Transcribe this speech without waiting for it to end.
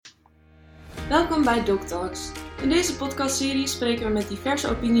Welkom bij DocTalks. In deze podcastserie spreken we met diverse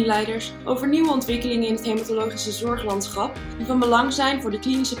opinieleiders over nieuwe ontwikkelingen in het hematologische zorglandschap die van belang zijn voor de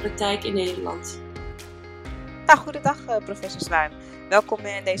klinische praktijk in Nederland. Goedendag professor Zwaan. Welkom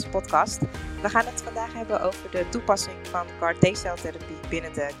in deze podcast. We gaan het vandaag hebben over de toepassing van CAR-T-celtherapie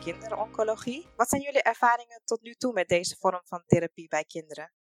binnen de kinderoncologie. Wat zijn jullie ervaringen tot nu toe met deze vorm van therapie bij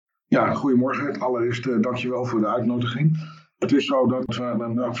kinderen? Ja, goedemorgen. Allereerst dankjewel voor de uitnodiging. Het is zo dat we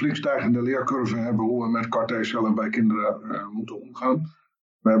een flink stijgende leercurve hebben hoe we met CAR-T-cellen bij kinderen moeten omgaan.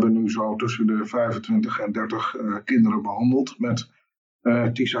 We hebben nu zo tussen de 25 en 30 kinderen behandeld met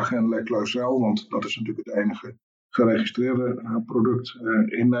T-celtherapie, want dat is natuurlijk het enige geregistreerde product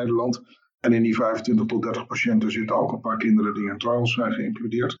in Nederland. En in die 25 tot 30 patiënten zitten ook een paar kinderen die in trials zijn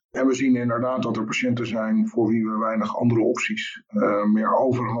geïncludeerd. En we zien inderdaad dat er patiënten zijn voor wie we weinig andere opties meer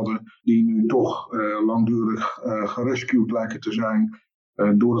over hadden. Die nu toch langdurig gerescued lijken te zijn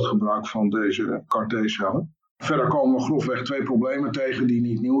door het gebruik van deze CAR-T-cellen. Verder komen we grofweg 2 problemen tegen die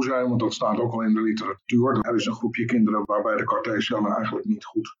niet nieuw zijn, want dat staat ook al in de literatuur. Er is een groepje kinderen waarbij de CAR-T-cellen eigenlijk niet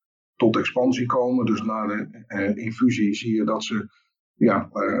goed tot expansie komen. Dus na de infusie zie je dat ze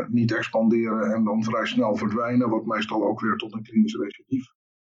niet expanderen en dan vrij snel verdwijnen, wat meestal ook weer tot een klinisch recidief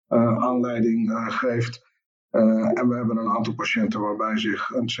aanleiding geeft. En we hebben een aantal patiënten waarbij zich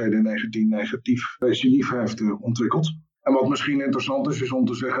een CD19-negatief recidief heeft ontwikkeld. En wat misschien interessant is om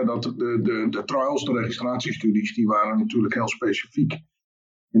te zeggen dat de trials, de registratiestudies, die waren natuurlijk heel specifiek.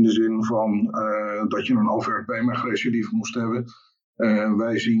 In de zin van dat je een OVRP-recidief moest hebben.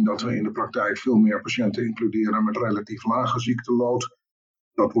 Wij zien dat we in de praktijk veel meer patiënten includeren met relatief lage ziektelood.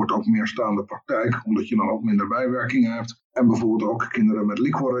 Dat wordt ook meer staande praktijk, omdat je dan ook minder bijwerkingen hebt. En bijvoorbeeld ook kinderen met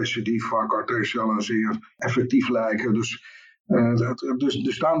liquorrecidief, waar CAR-T-cellen zeer effectief lijken. Dus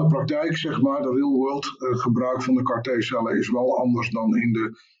de staande praktijk, zeg maar, de real-world gebruik van de CAR-T-cellen is wel anders dan in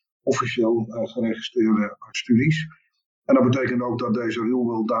de officieel geregistreerde studies. En dat betekent ook dat deze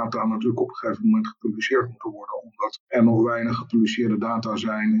real-world data natuurlijk op een gegeven moment gepubliceerd moeten worden. Omdat er nog weinig gepubliceerde data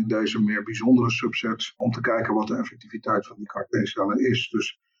zijn in deze meer bijzondere subsets. Om te kijken wat de effectiviteit van die CAR-T-cellen is.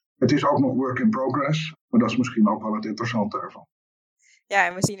 Dus het is ook nog work in progress. Maar dat is misschien ook wel het interessante ervan. Ja,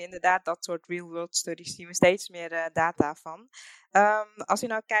 en we zien inderdaad dat soort real-world studies, zien we steeds meer data van. Als u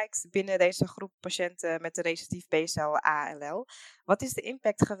nou kijkt binnen deze groep patiënten met de recidief B-cel ALL, wat is de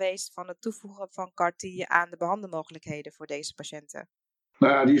impact geweest van het toevoegen van CAR-T aan de behandelmogelijkheden voor deze patiënten?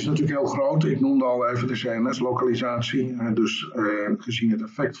 Nou ja, die is natuurlijk heel groot. Ik noemde al even de CNS-lokalisatie. Dus gezien het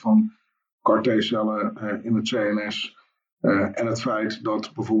effect van CAR-T-cellen in het CNS en het feit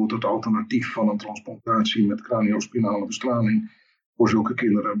dat bijvoorbeeld het alternatief van een transplantatie met craniospinale bestraling voor zulke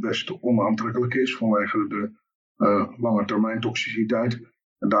kinderen best onaantrekkelijk is vanwege de lange termijn toxiciteit.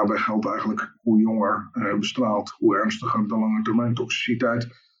 En daarbij geldt eigenlijk hoe jonger bestraald, hoe ernstiger de lange termijn toxiciteit.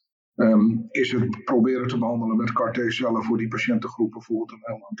 Is het proberen te behandelen met CAR-T-cellen voor die patiëntengroep bijvoorbeeld een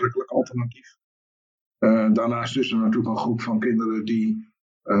heel aantrekkelijk alternatief. Daarnaast is er natuurlijk een groep van kinderen die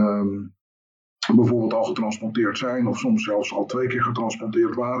bijvoorbeeld al getransplanteerd zijn of soms zelfs al 2 keer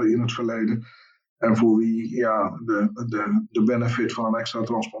getransplanteerd waren in het verleden. En voor wie de benefit van een extra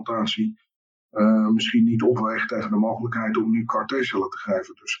transplantatie misschien niet opweegt tegen de mogelijkheid om nu CAR-T-cellen te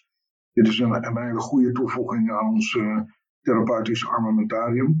geven. Dus dit is een hele goede toevoeging aan ons therapeutisch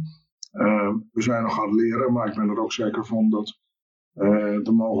armamentarium. We zijn nog aan het leren, maar ik ben er ook zeker van dat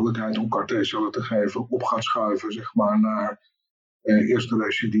de mogelijkheid om CAR-T-cellen te geven op gaat schuiven, zeg maar, naar eerste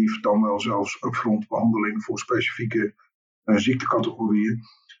recidief, dan wel zelfs upfront behandeling voor specifieke ziektecategorieën.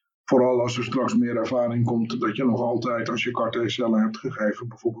 Vooral als er straks meer ervaring komt dat je nog altijd, als je CAR-T-cellen hebt gegeven,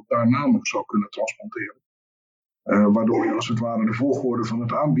 bijvoorbeeld daarna nog zou kunnen transplanteren. Waardoor je als het ware de volgorde van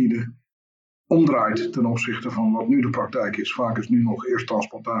het aanbieden omdraait ten opzichte van wat nu de praktijk is. Vaak is nu nog eerst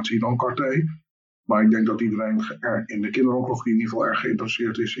transplantatie, dan CAR-T. Maar ik denk dat iedereen in de kinderoncologie in ieder geval erg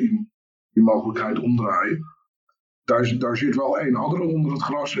geïnteresseerd is in die mogelijkheid omdraaien. Daar zit wel één adder onder het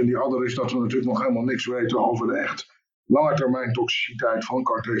gras. En die adder is dat we natuurlijk nog helemaal niks weten over de echt lange termijn toxiciteit van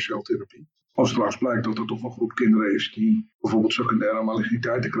CAR-T-celtherapie. Als straks blijkt dat er toch een groep kinderen is die bijvoorbeeld secundaire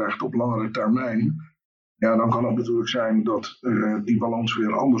maligniteiten krijgt op langere termijn, ja, dan kan het natuurlijk zijn dat die balans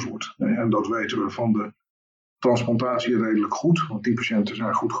weer anders wordt. En dat weten we van de transplantatie redelijk goed, want die patiënten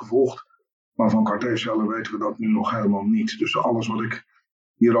zijn goed gevolgd. Maar van CAR-T-cellen weten we dat nu nog helemaal niet. Dus alles wat ik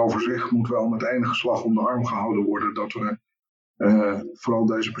hierover zeg moet wel met enige slag om de arm gehouden worden, dat we vooral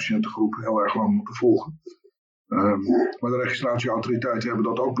deze patiëntengroep heel erg lang moeten volgen. Maar de registratieautoriteiten hebben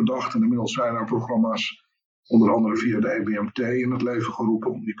dat ook bedacht. En inmiddels zijn er programma's, onder andere via de EBMT, in het leven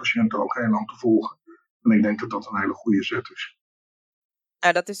geroepen om die patiënten ook heel lang te volgen. En ik denk dat dat een hele goede zet is.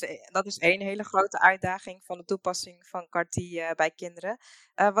 Dat is één hele grote uitdaging van de toepassing van CAR-T bij kinderen.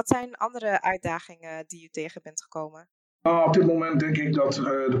 Wat zijn andere uitdagingen die u tegen bent gekomen? Op dit moment denk ik dat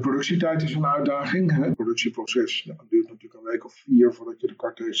de productietijd is een uitdaging. Het productieproces duurt natuurlijk een week of 4 voordat je de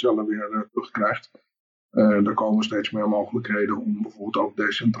CAR-T-cellen weer terugkrijgt. Er komen steeds meer mogelijkheden om bijvoorbeeld ook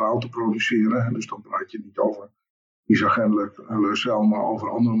decentraal te produceren. Dus dan praat je niet over isogene cel, maar over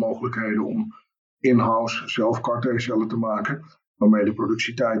andere mogelijkheden om in-house zelf CAR-T-cellen te maken. Waarmee de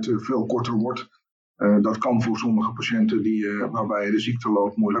productietijd veel korter wordt. Dat kan voor sommige patiënten waarbij je de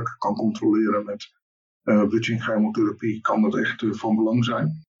ziektelood moeilijk kan controleren met bridging chemotherapie, kan dat echt van belang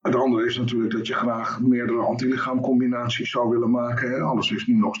zijn. Het andere is natuurlijk dat je graag meerdere antilichaamcombinaties zou willen maken. Hè. Alles is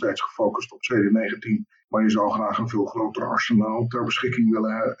nu nog steeds gefocust op CD19. Maar je zou graag een veel groter arsenaal ter beschikking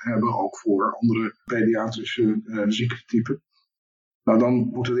willen hebben. Ook voor andere pediatrische ziektetypen. Nou, dan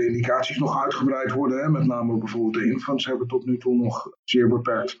moeten de indicaties nog uitgebreid worden. Hè. Met name bijvoorbeeld de infants hebben tot nu toe nog zeer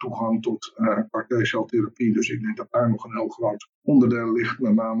beperkt toegang tot CAR-T-celtherapie. Dus ik denk dat daar nog een heel groot onderdeel ligt.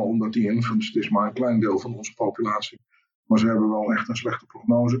 Met name omdat die infants, het is maar een klein deel van onze populatie. Maar ze hebben wel echt een slechte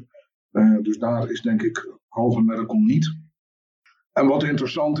prognose. Dus daar is denk ik hoger medical niet. En wat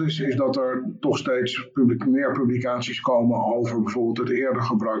interessant is dat er toch steeds meer publicaties komen over bijvoorbeeld het eerder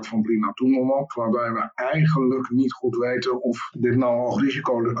gebruik van blinatumomab, waarbij we eigenlijk niet goed weten of dit nou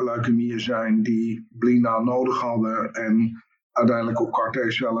hoogrisico-leukemieën zijn die blina nodig hadden en uiteindelijk op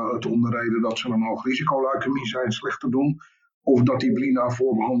CAR-T-cellen het om de reden dat ze een hoogrisico-leukemie zijn slecht te doen, of dat die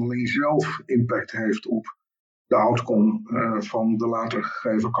blina-voorbehandeling zelf impact heeft op de outcome van de later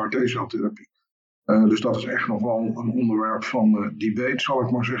gegeven CAR-T-celtherapie. Dus dat is echt nog wel een onderwerp van debate, zal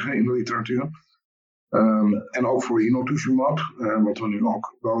ik maar zeggen, in de literatuur. En ook voor inotuzumab, wat we nu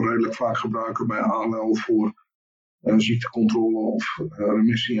ook wel redelijk vaak gebruiken bij ALL voor ziektecontrole of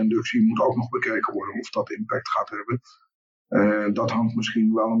remissie-inductie, moet ook nog bekeken worden of dat impact gaat hebben. Dat hangt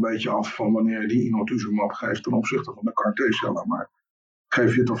misschien wel een beetje af van wanneer je die inotuzumab geeft ten opzichte van de CAR-T-cellen. Maar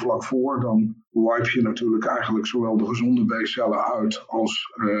geef je het er vlak voor, dan wipe je natuurlijk eigenlijk zowel de gezonde B-cellen uit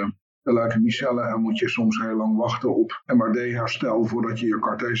als de leukemiecellen. En moet je soms heel lang wachten op MRD-herstel voordat je je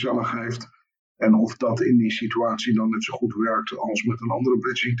CAR-T-cellen geeft. En of dat in die situatie dan net zo goed werkt als met een andere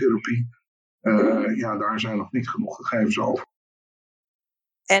bridging-therapie. Daar zijn nog niet genoeg gegevens over.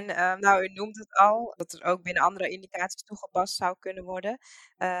 En u noemt het al, dat er ook binnen andere indicaties toegepast zou kunnen worden,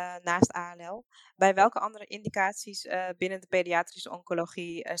 naast ALL. Bij welke andere indicaties binnen de pediatrische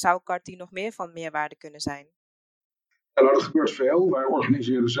oncologie zou CAR-T nog meer van meerwaarde kunnen zijn? Nou, dat gebeurt veel. Wij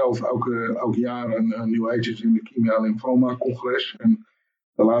organiseren zelf elk jaar een New Agents in Leukemia Lymphoma congres. En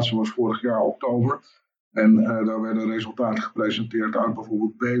de laatste was vorig jaar oktober. En daar werden resultaten gepresenteerd uit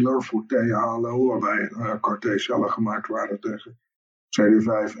bijvoorbeeld Baylor voor TALL, waarbij CAR-T-cellen gemaakt waren tegen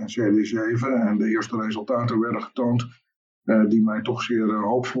CD5 en CD7. En de eerste resultaten werden getoond die mij toch zeer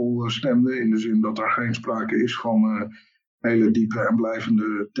hoopvol stemden. In de zin dat er geen sprake is van hele diepe en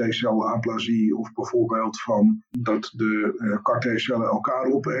blijvende T-cel-aplasie of bijvoorbeeld van dat de CAR-T-cellen elkaar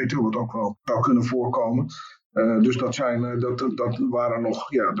opeten, wat ook wel zou kunnen voorkomen. Dus dat waren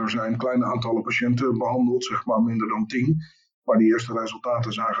nog, er zijn kleine aantallen patiënten behandeld, zeg maar minder dan 10. Maar die eerste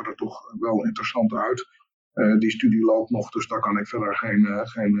resultaten zagen er toch wel interessant uit. Die studie loopt nog, dus daar kan ik verder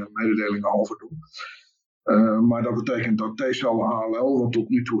geen mededelingen over doen. Maar dat betekent dat T-cel ALL, wat tot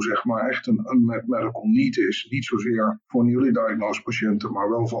nu toe zeg maar echt een unmet medical need is, niet zozeer voor newly diagnosed patiënten, maar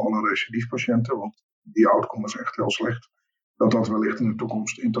wel voor alle recidiefpatiënten, want die outcome is echt heel slecht, dat wellicht in de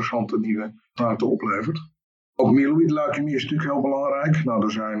toekomst interessante nieuwe data oplevert. Ook myeloïde leukemie is natuurlijk heel belangrijk. Nou,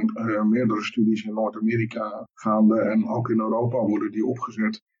 er zijn meerdere studies in Noord-Amerika gaande en ook in Europa worden die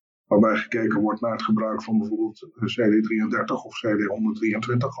opgezet, waarbij gekeken wordt naar het gebruik van bijvoorbeeld CD33 of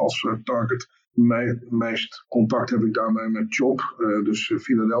CD123 als target. Meest contact heb ik daarmee met CHOP, dus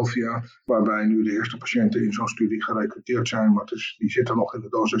Philadelphia, waarbij nu de eerste patiënten in zo'n studie gerecruiteerd zijn, maar die zitten nog in de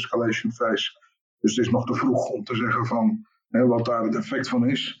dose escalation phase. Dus het is nog te vroeg om te zeggen van wat daar het effect van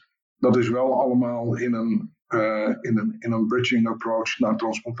is. Dat is wel allemaal in een bridging approach naar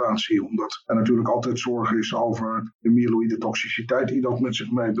transplantatie, omdat er natuurlijk altijd zorg is over de myeloïde toxiciteit die dat met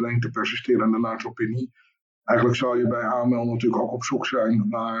zich meebrengt, de persisterende neutropenie. Eigenlijk zou je bij AML natuurlijk ook op zoek zijn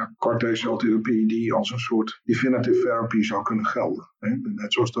naar CAR-T-celtherapie die als een soort definitive therapy zou kunnen gelden.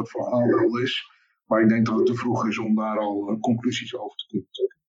 Net zoals dat voor AML is. Maar ik denk dat het te vroeg is om daar al conclusies over te kunnen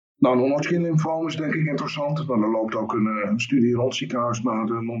trekken. Nou, non-Hodgkin lymfoom is denk ik interessant. Maar er loopt ook een studie in ons ziekenhuis naar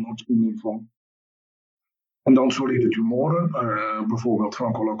de non-Hodgkin lymfoom. En dan solide tumoren. Bijvoorbeeld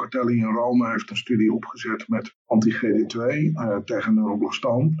Franco Locatelli in Rome heeft een studie opgezet met anti-GD2 tegen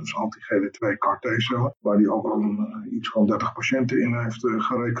neuroblastoom. Dus anti-GD2 CAR-T-cellen. Waar hij ook al iets van 30 patiënten in heeft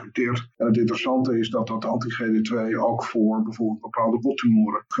gerecruiteerd. En het interessante is dat anti-GD2 ook voor bijvoorbeeld bepaalde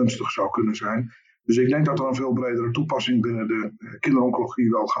bottumoren gunstig zou kunnen zijn. Dus ik denk dat er een veel bredere toepassing binnen de kinderoncologie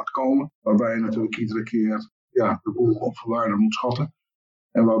wel gaat komen. Waarbij je natuurlijk iedere keer de boel op waarde moet schatten.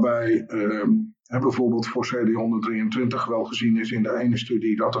 En waarbij bijvoorbeeld voor CD123 wel gezien is in de ene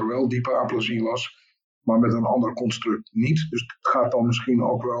studie dat er wel diepe aplasie was, maar met een ander construct niet. Dus het gaat dan misschien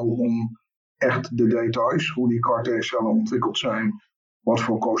ook wel om echt de details, hoe die CAR-T-cellen ontwikkeld zijn, wat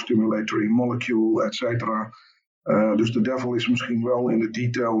voor co-stimulatory molecule, et cetera. Dus de devil is misschien wel in de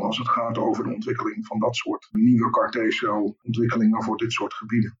detail als het gaat over de ontwikkeling van dat soort nieuwe CAR-T-cel ontwikkelingen voor dit soort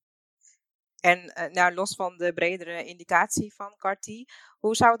gebieden. En los van de bredere indicatie van CAR-T,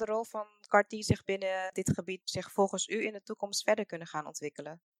 hoe zou de rol van CAR-T zich binnen dit gebied zich volgens u in de toekomst verder kunnen gaan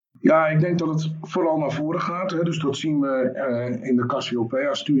ontwikkelen? Ja, ik denk dat het vooral naar voren gaat. Hè. Dus dat zien we in de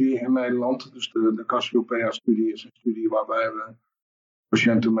Cassiopeia-studie in Nederland. Dus de Cassiopeia-studie is een studie waarbij we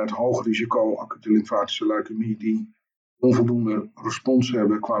patiënten met hoog risico acute lymfatische leukemie die onvoldoende respons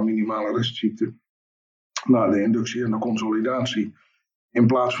hebben qua minimale restziekte na de inductie en de consolidatie, in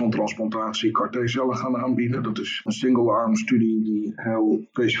plaats van transplantatie CAR-T-cellen gaan aanbieden. Dat is een single-arm studie die heel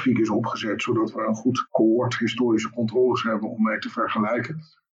specifiek is opgezet, zodat we een goed cohort historische controles hebben om mee te vergelijken.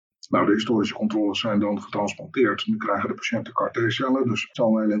 Nou, de historische controles zijn dan getransplanteerd. Nu krijgen de patiënten CAR-T-cellen. Dus het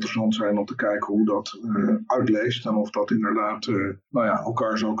zal heel interessant zijn om te kijken hoe dat uitleest en of dat inderdaad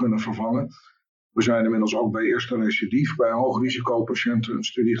elkaar zou kunnen vervangen. We zijn inmiddels ook bij eerste recidief bij hoogrisicopatiënten een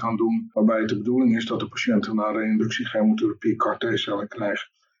studie gaan doen, waarbij het de bedoeling is dat de patiënten na reinductie chemotherapie CAR-T-cellen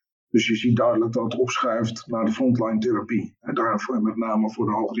krijgen. Dus je ziet duidelijk dat het opschuift naar de frontline therapie. En daarvoor met name voor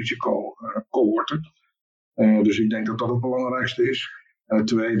de hoogrisico cohorten. Dus ik denk dat dat het belangrijkste is. En het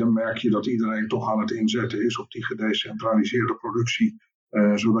tweede merk je dat iedereen toch aan het inzetten is op die gedecentraliseerde productie.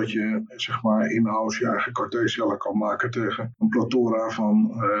 Zodat je in-house je eigen CAR-T-cellen kan maken tegen een plethora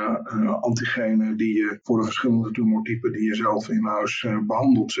van antigenen die je voor de verschillende tumortypen die je zelf in-house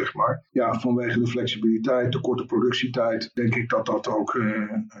behandelt, zeg maar. Ja, vanwege de flexibiliteit, de korte productietijd, denk ik dat dat ook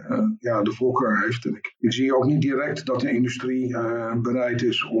de voorkeur heeft. En ik zie ook niet direct dat de industrie bereid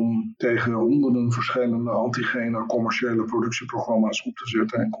is om tegen honderden verschillende antigenen commerciële productieprogramma's op te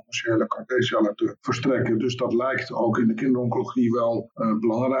zetten en commerciële CAR-T-cellen te verstrekken. Dus dat lijkt ook in de kinderoncologie wel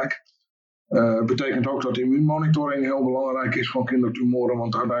belangrijk. Betekent ook dat immuunmonitoring heel belangrijk is van kindertumoren,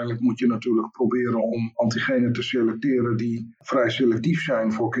 want uiteindelijk moet je natuurlijk proberen om antigenen te selecteren die vrij selectief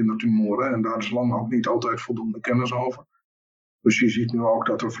zijn voor kindertumoren en daar is lang ook niet altijd voldoende kennis over. Dus je ziet nu ook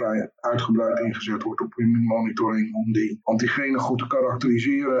dat er vrij uitgebreid ingezet wordt op immuunmonitoring om die antigenen goed te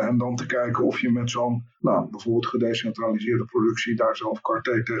karakteriseren en dan te kijken of je met zo'n bijvoorbeeld gedecentraliseerde productie daar zelf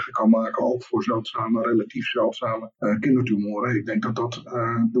CAR-T tegen kan maken, ook voor relatief zeldzame kindertumoren. Ik denk dat dat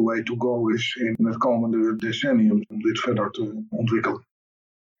the way to go is in het komende decennium om dit verder te ontwikkelen.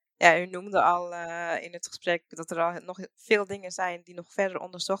 Ja, u noemde al in het gesprek dat er al nog veel dingen zijn die nog verder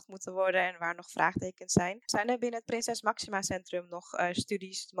onderzocht moeten worden en waar nog vraagtekens zijn. Zijn er binnen het Prinses Maxima Centrum nog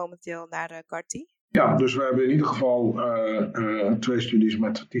studies momenteel naar CAR-T? Ja, dus we hebben in ieder geval 2 studies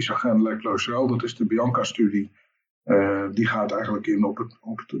met T-cell leukleukcel. Dat is de Bianca-studie. Die gaat eigenlijk in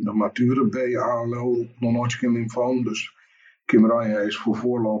op de mature B-ALL non-Hodgkin lymfoom. Dus Kymriah is voor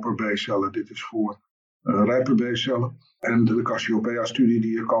voorloper B-cellen, dit is voor rijpe B-cellen. En de Cassiopeia-studie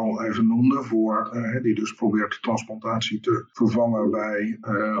die ik al even noemde, die dus probeert transplantatie te vervangen bij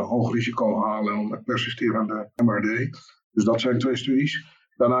hoogrisico ALL met persisterende MRD. Dus dat zijn 2 studies.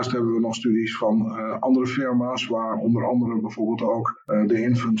 Daarnaast hebben we nog studies van andere firma's, waar onder andere bijvoorbeeld ook de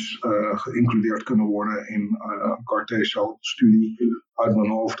infants geïncludeerd kunnen worden in een CAR-T-cel-studie uit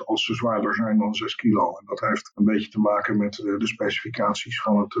mijn hoofd als ze zwaarder zijn dan 6 kilo. En dat heeft een beetje te maken met de specificaties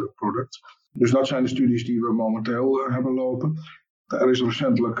van het product. Dus dat zijn de studies die we momenteel hebben lopen. Er is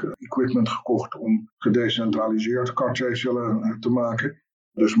recentelijk equipment gekocht om gedecentraliseerd CAR-T-cellen te maken.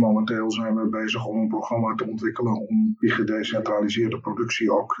 Dus momenteel zijn we bezig om een programma te ontwikkelen om die gedecentraliseerde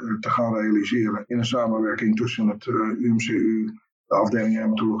productie ook te gaan realiseren. In een samenwerking tussen het UMCU, de afdeling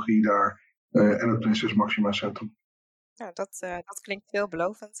hematologie daar en het Prinses Maxima Centrum. Nou, dat klinkt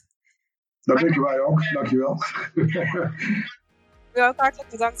veelbelovend. Dat denken wij ook, dankjewel. U ook hartelijk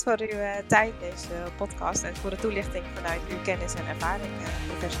bedankt voor uw tijd deze podcast en voor de toelichting vanuit uw kennis en ervaring,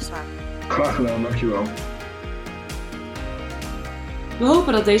 professor Zwaan. Graag gedaan, dankjewel. We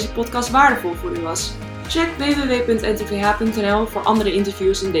hopen dat deze podcast waardevol voor u was. Check www.ntvh.nl voor andere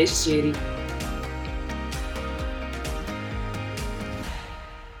interviews in deze serie.